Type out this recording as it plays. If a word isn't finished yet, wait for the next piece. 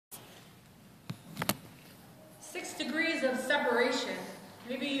theories of separation.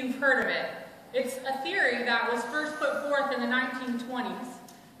 Maybe you've heard of it. It's a theory that was first put forth in the 1920s,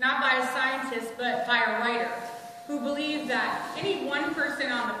 not by a scientist, but by a writer, who believed that any one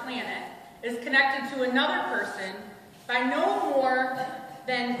person on the planet is connected to another person by no more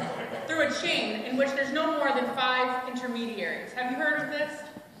than through a chain in which there's no more than 5 intermediaries. Have you heard of this?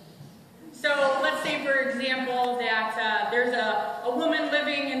 So let's say, for example, that there's a woman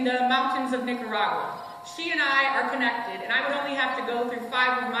living in the mountains of Nicaragua. She and I are connected, and I would only have to go through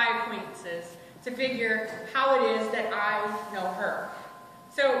 5 of my acquaintances to figure how it is that I know her.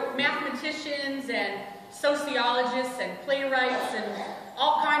 So mathematicians and sociologists and playwrights and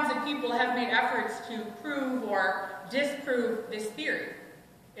all kinds of people have made efforts to prove or disprove this theory.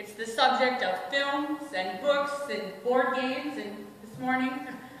 It's the subject of films and books and board games, and this morning,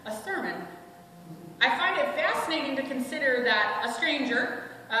 a sermon. I find it fascinating to consider that a stranger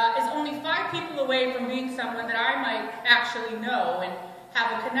is only 5 people away from being someone that I might actually know and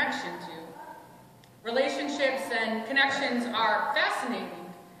have a connection to. Relationships and connections are fascinating.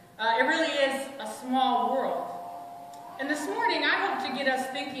 It really is a small world. And this morning, I hope to get us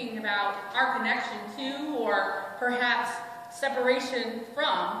thinking about our connection to, or perhaps separation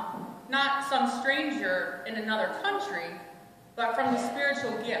from, not some stranger in another country, but from the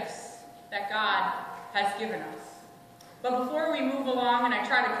spiritual gifts that God has given us. But before we move along and I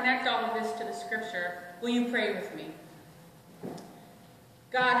try to connect all of this to the scripture, will you pray with me?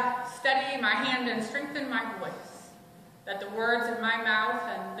 God, steady my hand and strengthen my voice, that the words of my mouth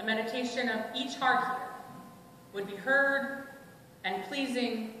and the meditation of each heart here would be heard and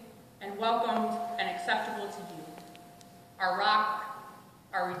pleasing and welcomed and acceptable to you, our rock,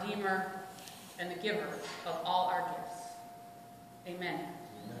 our redeemer, and the giver of all our gifts. Amen.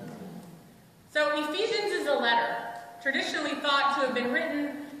 Amen. So Ephesians is a letter traditionally thought to have been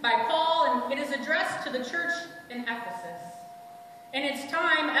written by Paul, and it is addressed to the church in Ephesus. In its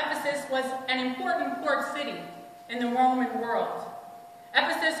time, Ephesus was an important port city in the Roman world.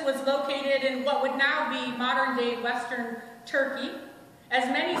 Ephesus was located in what would now be modern-day Western Turkey. As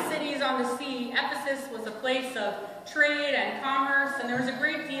many cities on the sea, Ephesus was a place of trade and commerce, and there was a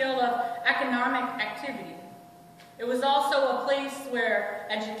great deal of economic activity. It was also a place where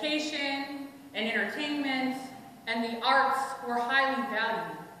education and entertainment and the arts were highly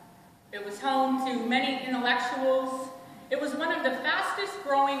valued. It was home to many intellectuals. It was one of the fastest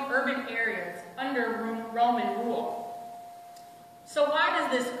growing urban areas under Roman rule. So why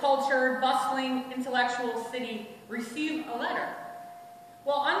does this cultured, bustling, intellectual city receive a letter?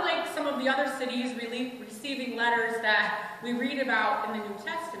 Well, unlike some of the other cities receiving letters that we read about in the New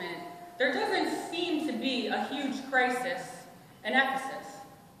Testament, there doesn't seem to be a huge crisis in Ephesus.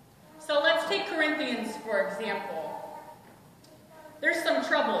 So let's take Corinthians, for example. There's some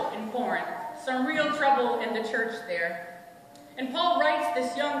trouble in Corinth, some real trouble in the church there. And Paul writes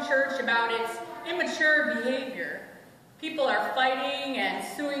this young church about its immature behavior. People are fighting and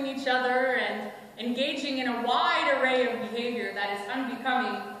suing each other and engaging in a wide array of behavior that is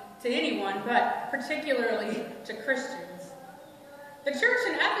unbecoming to anyone, but particularly to Christians. The church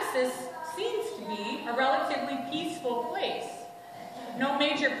in Ephesus seems to be a relatively peaceful place. No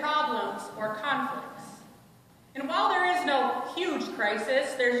major problems or conflicts. And while there is no huge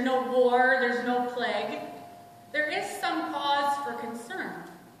crisis, there's no war, there's no plague, there is some cause for concern.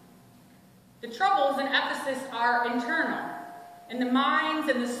 The troubles in Ephesus are internal, in the minds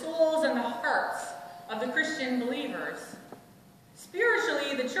and the souls and the hearts of the Christian believers.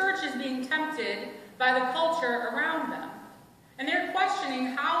 Spiritually, the church is being tempted by the culture around them, and they're questioning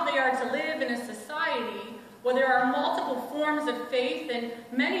how they are to live in a society where there are multiple forms of faith and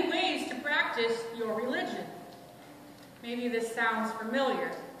many ways to practice your religion. Maybe this sounds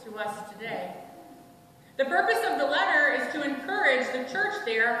familiar to us today. The purpose of the letter is to encourage the church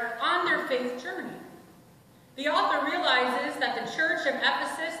there on their faith journey. The author realizes that the church of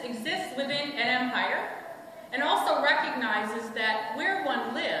Ephesus exists within an empire and also recognizes that where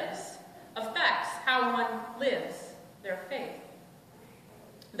one lives affects how one lives their faith.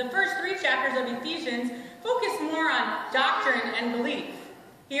 The first 3 chapters of Ephesians focus more on doctrine and belief.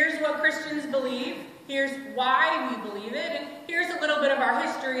 Here's what Christians believe, here's why we believe it, and here's a little bit of our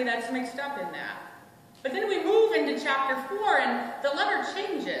history that's mixed up in that. But then we move into chapter 4 and the letter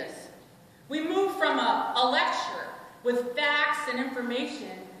changes. We move from a lecture with facts and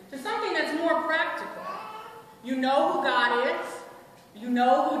information to something that's more practical. You know who God is, you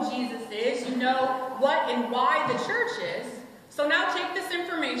know who Jesus is, you know what and why the church is. So now take this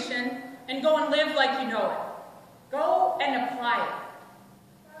information and go and live like you know it. Go and apply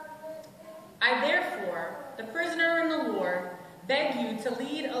it. I therefore, the prisoner in the Lord, beg you to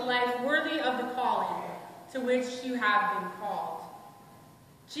lead a life worthy of the calling to which you have been called.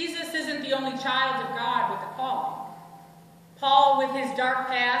 Jesus isn't the only child of God with a calling. Paul, with his dark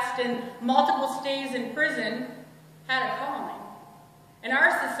past and multiple stays in prison, had a calling. In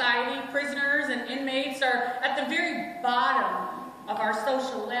our society, prisoners and inmates are at the very bottom of our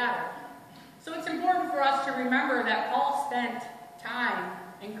social ladder. So it's important for us to remember that Paul spent time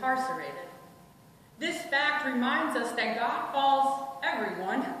incarcerated. This fact reminds us that God calls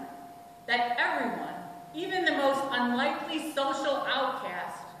everyone, even the most unlikely social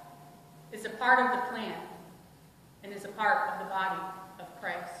outcast, is a part of the plan and is a part of the body of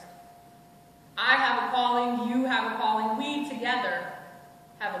Christ. I have a calling, you have a calling, we together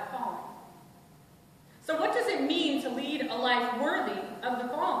have a calling. So what does it mean to lead a life worthy of the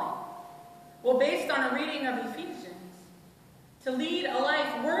calling? Well, based on a reading of Ephesians, to lead a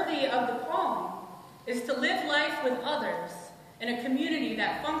life worthy of the calling is to live life with others in a community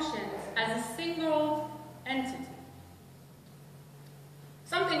that functions as a single entity.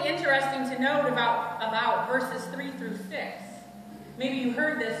 Something interesting to note about verses 3 through 6. Maybe you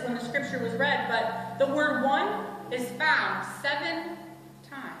heard this when the scripture was read, but the word one is found 7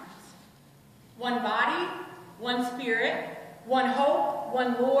 times. One body, one spirit, one hope,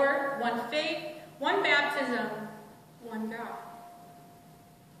 one Lord, one faith, one baptism, one God.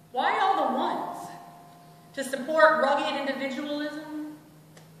 Why all the ones? To support rugged individualism?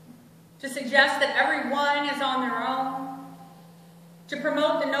 To suggest that everyone is on their own? To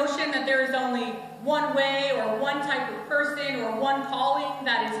promote the notion that there is only one way or one type of person or one calling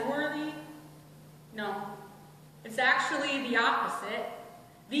that is worthy? No. It's actually the opposite.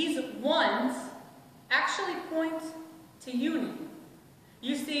 These ones actually point to unity.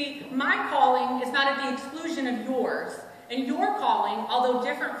 You see, my calling is not at the exclusion of yours, and your calling, although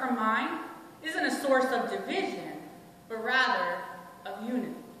different from mine, isn't a source of division, but rather of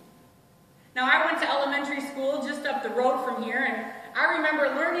unity. Now, I went to elementary school just up the road from here, and I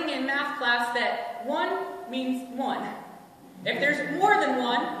remember learning in math class that one means one. If there's more than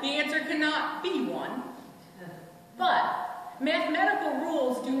one, the answer cannot be one. But mathematical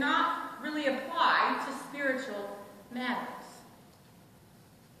rules do not really apply to spiritual matters.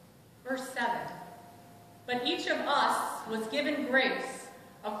 Verse 7. But each of us was given grace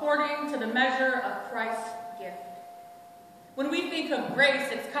according to the measure of Christ's gift. When we think of grace,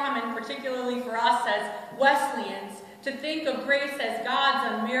 it's common, particularly for us as Wesleyans, to think of grace as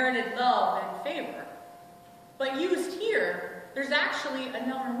God's unmerited love and favor. But used here, there's actually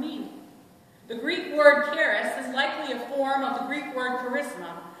another meaning. The Greek word charis is likely a form of the Greek word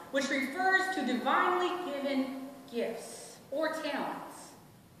charisma, which refers to divinely given gifts or talents.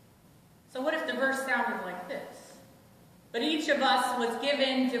 So what if the verse sounded like this? But each of us was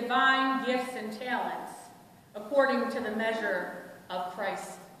given divine gifts and talents according to the measure of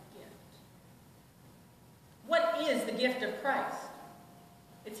Christ's gift. What is the gift of Christ?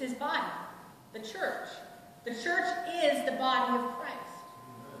 It's his body, the church. The church is the body of Christ.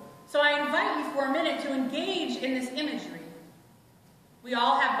 So I invite you for a minute to engage in this imagery. We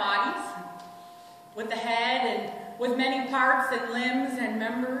all have bodies with the head and with many parts and limbs and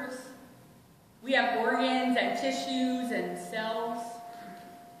members. We have organs and tissues and cells.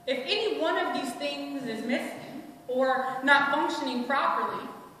 If any one of these things is missing or not functioning properly,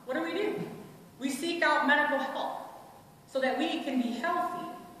 what do? We seek out medical help so that we can be healthy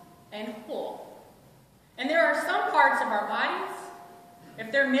and whole. And there are some parts of our bodies,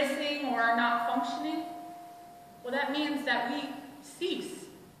 if they're missing or are not functioning, well, that means that we cease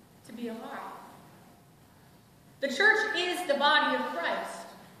to be alive. The church is the body of Christ.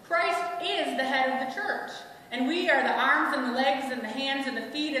 Christ is the head of the church, and we are the arms and the legs and the hands and the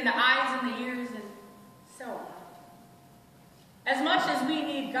feet and the eyes and the ears and so on. As much as we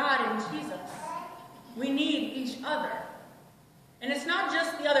need God and Jesus, we need each other. And it's not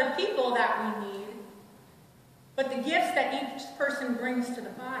just the other people that we need, but the gifts that each person brings to the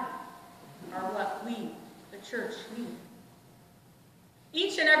body are what we, the church, need.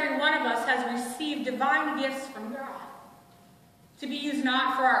 Each and every one of us has received divine gifts from God, to be used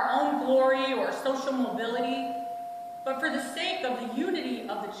not for our own glory or social mobility, but for the sake of the unity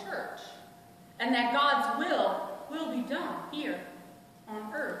of the church, and that God's will be done here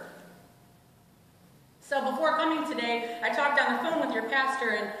on earth. So before coming today, I talked on the phone with your pastor,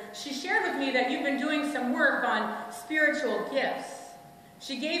 and she shared with me that you've been doing some work on spiritual gifts.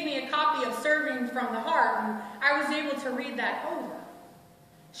 She gave me a copy of Serving from the Heart, and I was able to read that over.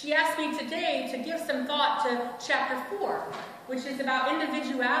 She asked me today to give some thought to chapter 4, which is about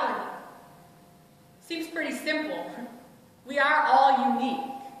individuality. Seems pretty simple. We are all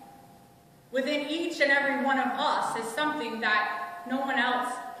unique. Within each and every one of us is something that no one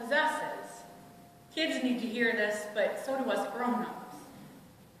else possesses. Kids need to hear this, but so do us grown-ups.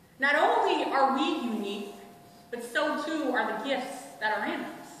 Not only are we unique, but so too are the gifts that are in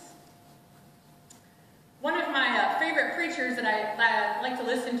us. One of my favorite preachers that I like to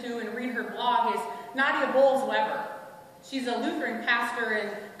listen to and read her blog is Nadia Bolz-Weber. She's a Lutheran pastor in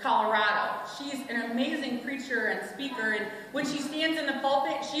Colorado. She's an amazing preacher and speaker, and when she stands in the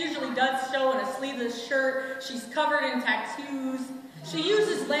pulpit, she usually does so in a sleeveless shirt. She's covered in tattoos. She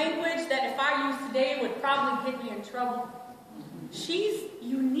uses language that if I used today would probably get me in trouble. She's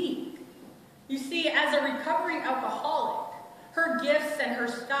unique. You see, as a recovering alcoholic, her gifts and her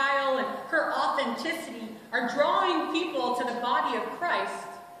style and her authenticity are drawing people to the body of Christ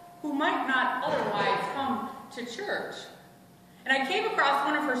who might not otherwise come to church. And I came across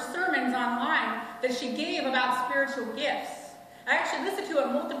one of her sermons online that she gave about spiritual gifts. I actually listened to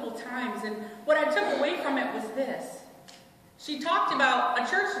it multiple times, and what I took away from it was this. She talked about a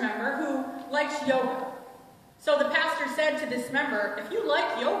church member who likes yoga. So the pastor said to this member, if you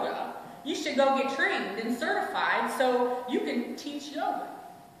like yoga, you should go get trained and certified so you can teach yoga.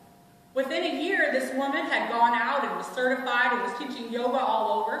 Within a year, this woman had gone out and was certified and was teaching yoga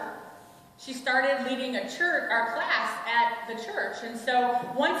all over. She started leading a class at the church, and so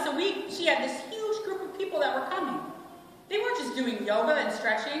once a week, she had this huge group of people that were coming. They weren't just doing yoga and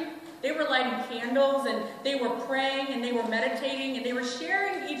stretching. They were lighting candles, and they were praying, and they were meditating, and they were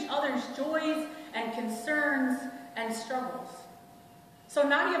sharing each other's joys and concerns and struggles. So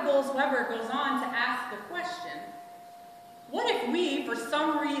Nadia Bolz-Weber goes on to ask the question, what if we, for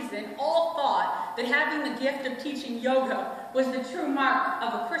some reason, all thought that having the gift of teaching yoga was the true mark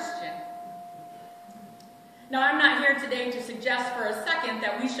of a Christian? Now, I'm not here today to suggest for a second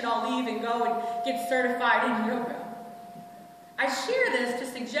that we should all leave and go and get certified in yoga. I share this to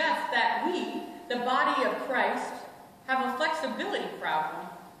suggest that we, the body of Christ, have a flexibility problem.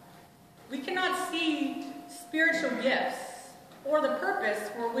 We cannot see spiritual gifts or the purpose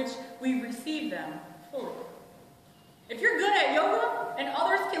for which we receive them fully. If you're good at yoga and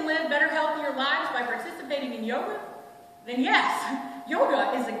others can live better, healthier lives by participating in yoga, then yes,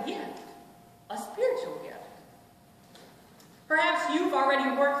 yoga is a gift, a spiritual gift. Perhaps you've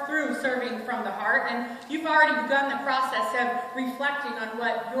already worked through serving from the heart, and you've already begun the process of reflecting on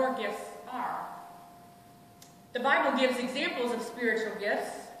what your gifts are. The Bible gives examples of spiritual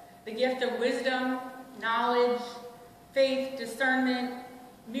gifts: the gift of wisdom, knowledge, faith, discernment,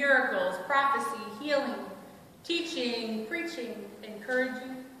 miracles, prophecy, healing, teaching, preaching,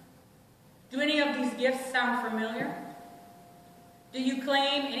 encouraging. Do any of these gifts sound familiar? Do you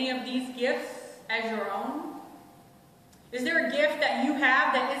claim any of these gifts as your own? Is there a gift that you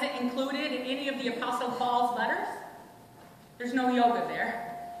have that isn't included in any of the Apostle Paul's letters? There's no yoga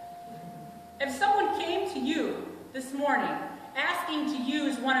there. If someone came to you this morning asking to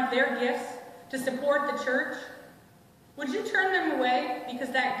use one of their gifts to support the church, would you turn them away because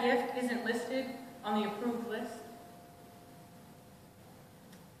that gift isn't listed on the approved list?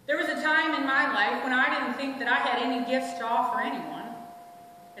 There was a time in my life when I didn't think that I had any gifts to offer anyone,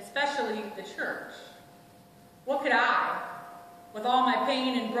 especially the church. What could I, with all my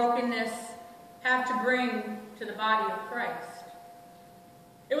pain and brokenness, have to bring to the body of Christ?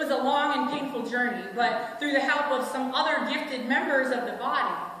 It was a long and painful journey, but through the help of some other gifted members of the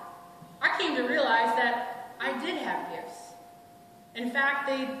body, I came to realize that I did have gifts. In fact,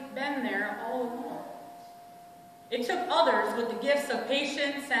 they'd been there all along. It took others with the gifts of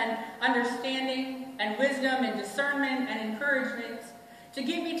patience and understanding and wisdom and discernment and encouragement to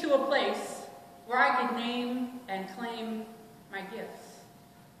get me to a place where I could name and claim my gifts.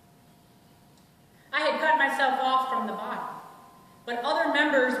 I had cut myself off from the body, but other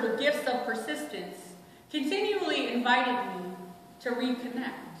members with gifts of persistence continually invited me to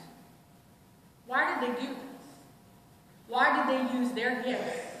reconnect. Why did they do this? Why did they use their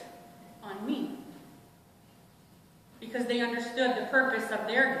gifts on me? Because they understood the purpose of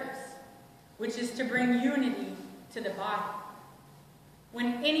their gifts, which is to bring unity to the body.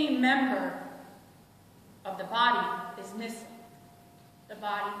 When any member of the body is missing, the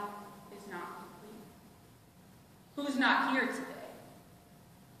body is not complete. Who's not here today?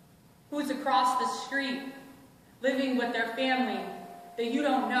 Who's across the street living with their family that you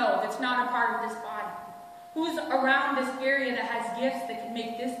don't know, that's not a part of this body? Who's around this area that has gifts that can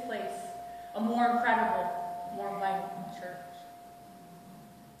make this place a more incredible, more vital church?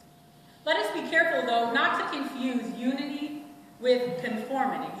 Let us be careful, though, not to confuse unity with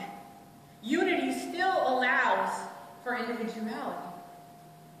conformity. Unity still allows for individuality.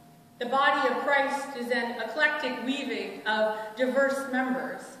 The body of Christ is an eclectic weaving of diverse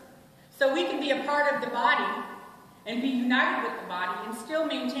members. So we can be a part of the body and be united with the body and still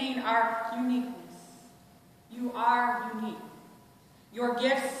maintain our uniqueness. You are unique. Your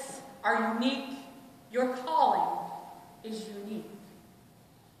gifts are unique. Your calling is unique.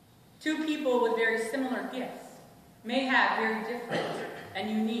 Two people with very similar gifts may have very different and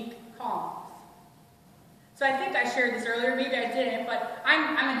unique callings. So I think I shared this earlier, maybe I didn't, but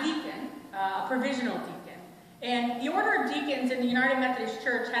I'm a deacon, a provisional deacon. And the Order of Deacons in the United Methodist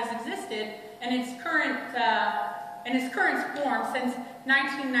Church has existed in its current form since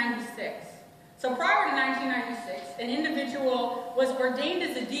 1996. So prior to 1996, an individual was ordained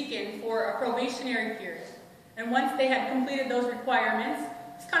as a deacon for a probationary period. And once they had completed those requirements,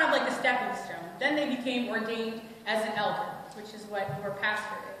 it's kind of like a stepping stone. Then they became ordained as an elder, which is what your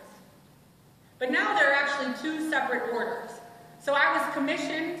pastor is. But now there are actually two separate orders. So I was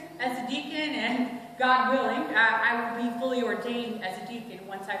commissioned as a deacon, and God willing, I will be fully ordained as a deacon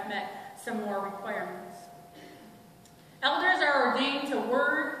once I've met some more requirements. Elders are ordained to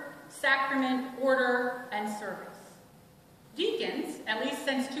word, sacrament, order, and service. Deacons, at least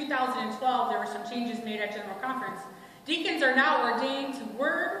since 2012, there were some changes made at General Conference. Deacons are now ordained to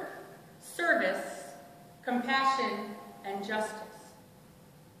word, service, compassion, and justice.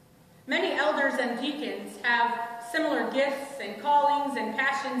 Many elders and deacons have similar gifts and callings and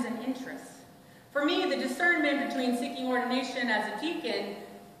passions and interests. For me, the discernment between seeking ordination as a deacon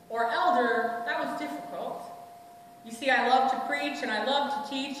or elder, that was difficult. You see, I love to preach and I love to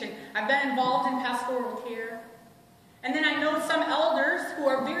teach, and I've been involved in pastoral care. And then I know some elders who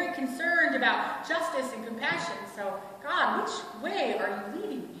are very concerned about justice and compassion. So, God, which way are you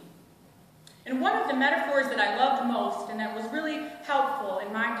leading me? And one of the metaphors that I loved most and that was really helpful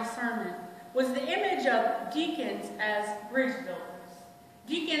in my discernment was the image of deacons as bridge builders.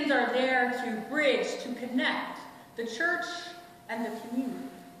 Deacons are there to bridge, to connect the church and the community.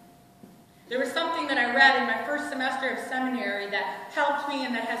 There was something that I read in my first semester of seminary that helped me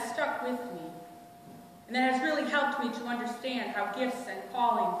and that has stuck with me. And that has really helped me to understand how gifts and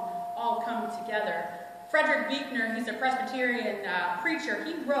calling all come together. Frederick Buechner, he's a Presbyterian preacher,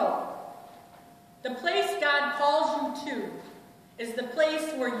 he wrote, "The place God calls you to is the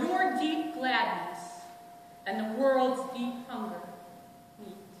place where your deep gladness and the world's deep hunger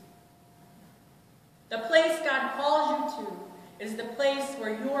meet." The place God calls you to is the place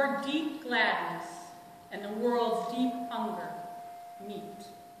where your deep gladness and the world's deep hunger meet.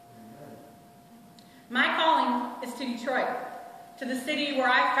 My calling is to Detroit, to the city where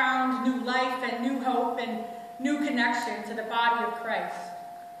I found new life and new hope and new connection to the body of Christ.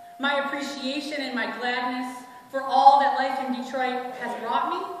 My appreciation and my gladness for all that life in Detroit has brought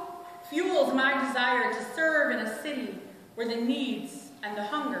me fuels my desire to serve in a city where the needs and the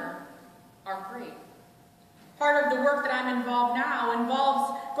hunger are great. Part of the work that I'm involved now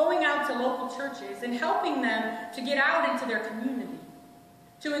involves going out to local churches and helping them to get out into their community,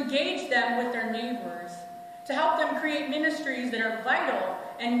 to engage them with their neighbors, to help them create ministries that are vital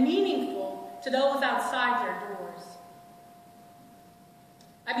and meaningful to those outside their doors.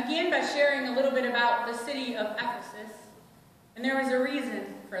 I began by sharing a little bit about the city of Ephesus, and there was a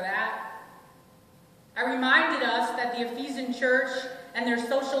reason for that. I reminded us that the Ephesian church and their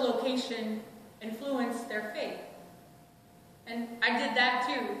social location influenced their faith. And I did that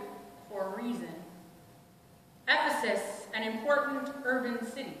too, for a reason. Ephesus, an important urban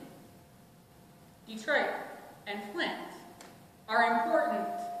city. Detroit and Flint are important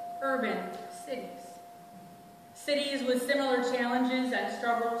urban cities. Cities with similar challenges and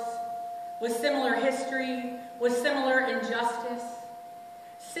struggles, with similar history, with similar injustice.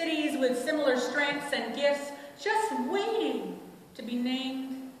 Cities with similar strengths and gifts, just waiting to be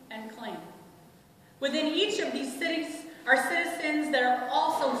named and claimed. Within each of these cities are citizens that are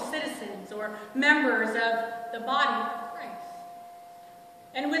also citizens or members of the body of Christ.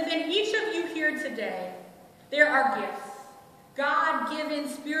 And within each of you here today, there are gifts, God-given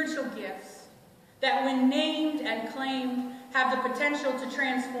spiritual gifts, that when named and claimed have the potential to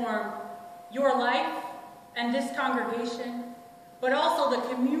transform your life and this congregation, but also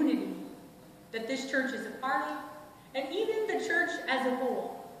the community that this church is a part of, and even the church as a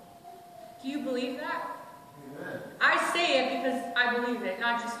whole. Do you believe that? Amen. I say it because I believe it,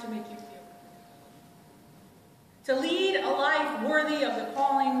 not just to make you feel good. To lead a life worthy of the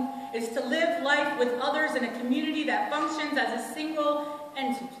calling is to live life with others in a community that functions as a single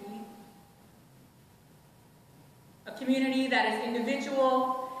entity. A community that is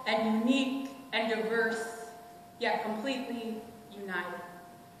individual and unique and diverse, yet completely united.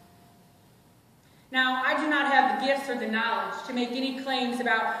 Now, I do not have the gifts or the knowledge to make any claims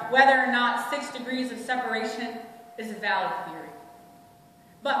about whether or not 6 degrees of separation is a valid theory.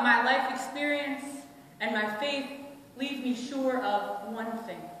 But my life experience and my faith leave me sure of one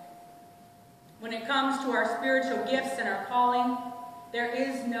thing. When it comes to our spiritual gifts and our calling, there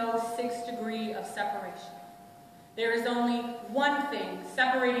is no 6th degree of separation. There is only one thing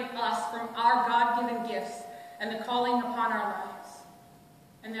separating us from our God-given gifts and the calling upon our lives.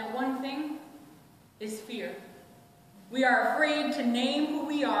 And that one thing is fear. We are afraid to name who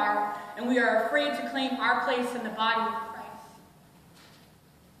we are, and we are afraid to claim our place in the body of Christ.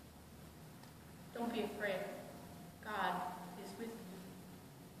 Don't be afraid. God is with you.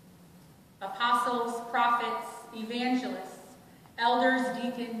 Apostles, prophets, evangelists, elders,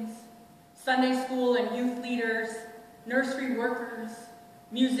 deacons, Sunday school and youth leaders, nursery workers,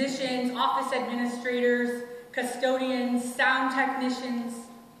 musicians, office administrators, custodians, sound technicians,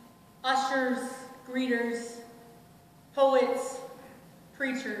 ushers, greeters, poets,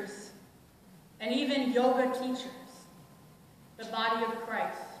 preachers, and even yoga teachers. The body of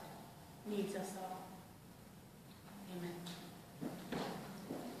Christ needs us all.